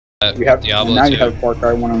You have Diablo now 2. you have Far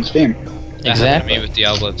Cry 1 on Steam. That happened to me with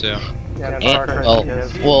Diablo 2.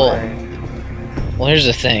 Well, here's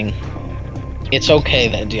the thing. It's okay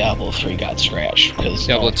that Diablo 3 got scratched because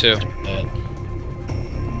Diablo 2.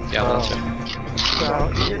 Diablo 2.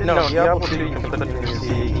 No, Diablo 2 you can put it in your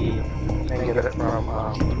CD and get it from.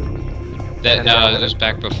 That was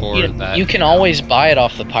back before that. You can always buy it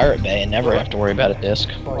off the Pirate Bay and never have to worry about a disc.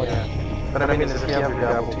 Oh yeah, but I mean, if you have your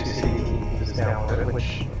Diablo 2 CD, you can just download it,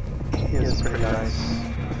 which is pretty nice.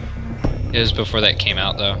 It was before that came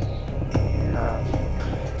out, though.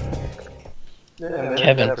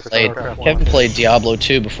 Kevin played Diablo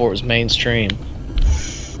 2 before it was mainstream.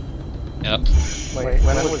 Yep. Wait,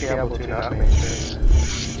 when was Diablo 2 not mainstream?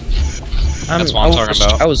 That's what I'm talking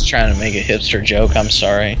about. I was trying to make a hipster joke. I'm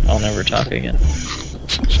sorry. I'll never talk again.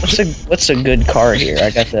 What's a good car here? I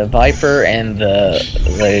got the Viper and the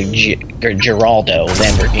Geraldo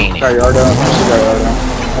Lamborghini. Gallardo.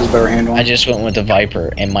 Has a better handle. I just went with the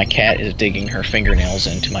Viper, and my cat is digging her fingernails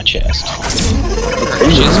into my chest. She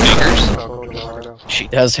has fingers. She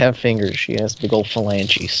does have fingers. She has big old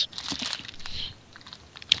phalanges.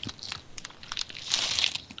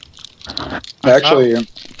 Actually,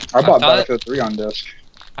 I bought Battlefield 3 on disc.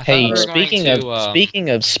 Hey, speaking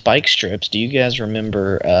of spike strips, do you guys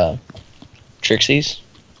remember Trixie's?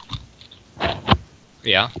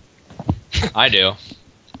 Yeah, I do.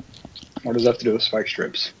 What does that have to do with spike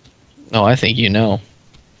strips? Oh, I think you know.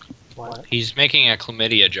 What? He's making a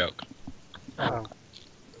chlamydia joke. Oh.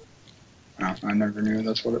 No, I never knew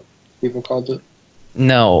that's what people called it.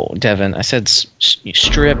 No, Devin, I said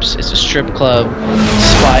strips. It's a strip club.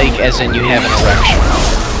 Spike, as in you have an erection.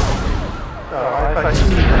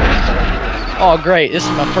 Oh, great! This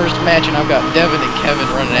is my first match, and I've got Devin and Kevin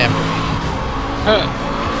running after me.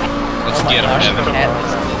 Let's get him, Devin.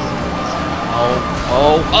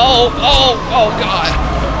 Oh, God!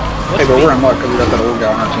 Hey, but we're in luck because we got that old guy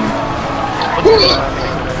on our team.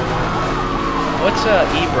 What's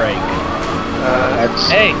e-brake?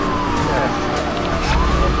 Hey!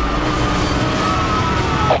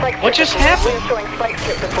 What just happened?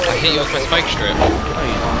 I hit you with my spike strip.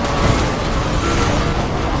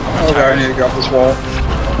 Oh god, I need to go off this wall.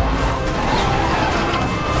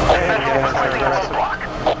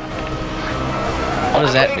 What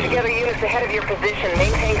does that do?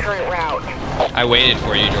 I waited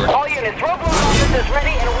for you, Jordan. All units, roadblock officers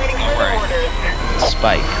ready and awaiting further orders.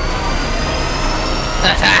 Spike.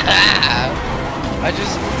 I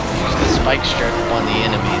just used the spike strip on the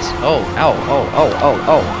enemies. Oh, ow, oh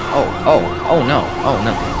no, oh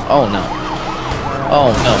no, oh no.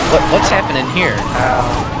 Oh no, what's happening here?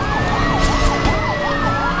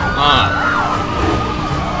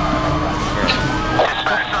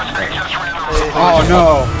 Oh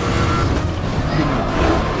no!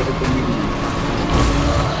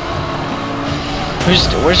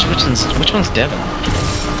 Which one's Devin?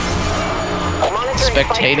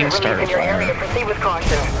 Spectating starter fire. Proceed with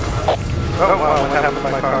caution. Oh wow, what happened to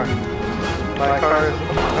my car? My car is...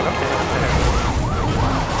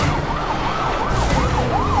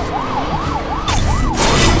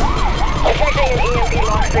 Detecting an EMP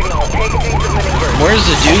lock signal. Take advantage of maneuvers. Where's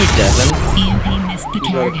the dude, Devin? EMP missed the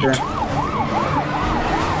target.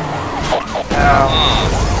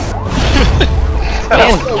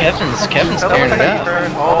 Man, Kevin's tearing it up.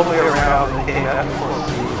 Turned all the way around and came out before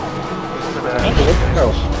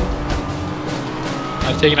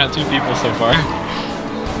I've taken out 2 people so far.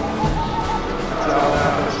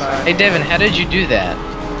 Hey Devin, how did you do that?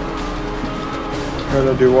 How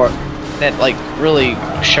did I do what? That like really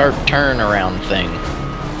sharp turnaround thing.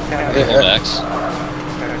 Hold X.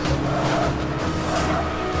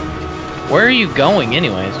 Where are you going,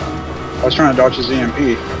 anyways? I was trying to dodge his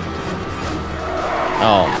EMP.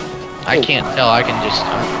 Oh, I can't tell. I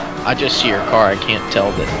just see your car. I can't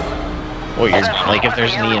tell that. Or you're like if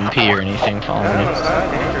there's an EMP or anything following you.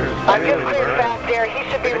 I've just cleared back there. He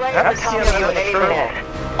should be right at the top of your A-net.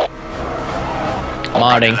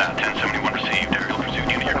 Modding.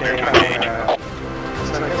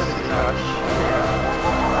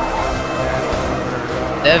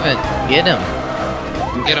 Devin, get him.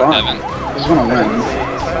 Get him, Devin. He's gonna win.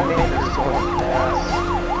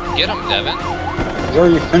 Get him, Devin. He's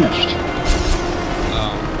already finished.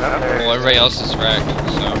 Well, everybody else is wrecked,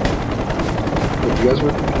 so... Wait, you guys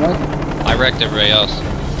were what? I wrecked everybody else.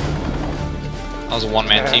 I was a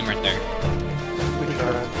one-man team right there.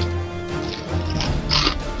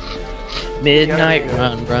 Midnight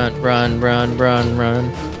run.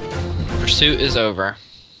 Pursuit is over.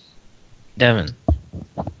 Devin.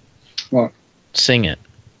 What? Sing it.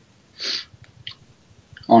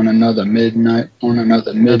 On another midnight. On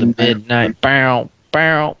another midnight. Bow,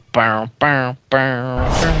 bow. Midnight.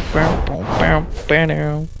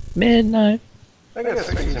 I guess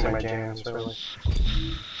I'm using my jams, really.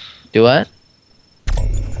 Do what?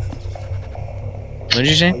 What'd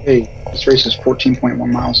you say? Hey, this race is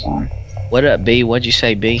 14.1 miles long. What up, B? What'd you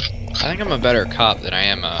say, B? I think I'm a better cop than I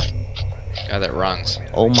am a guy that runs.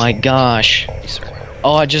 Oh my gosh. Yes, sir.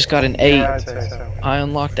 Oh, I just got an 8. Yeah, I'd say so. I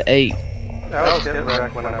unlocked the 8. I was getting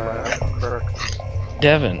wrecked when I'm Kirk.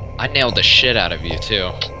 Devin, I nailed the shit out of you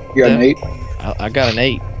too. You got an 8? I got an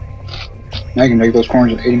 8. Now you can make those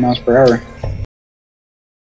corners at 80 miles per hour.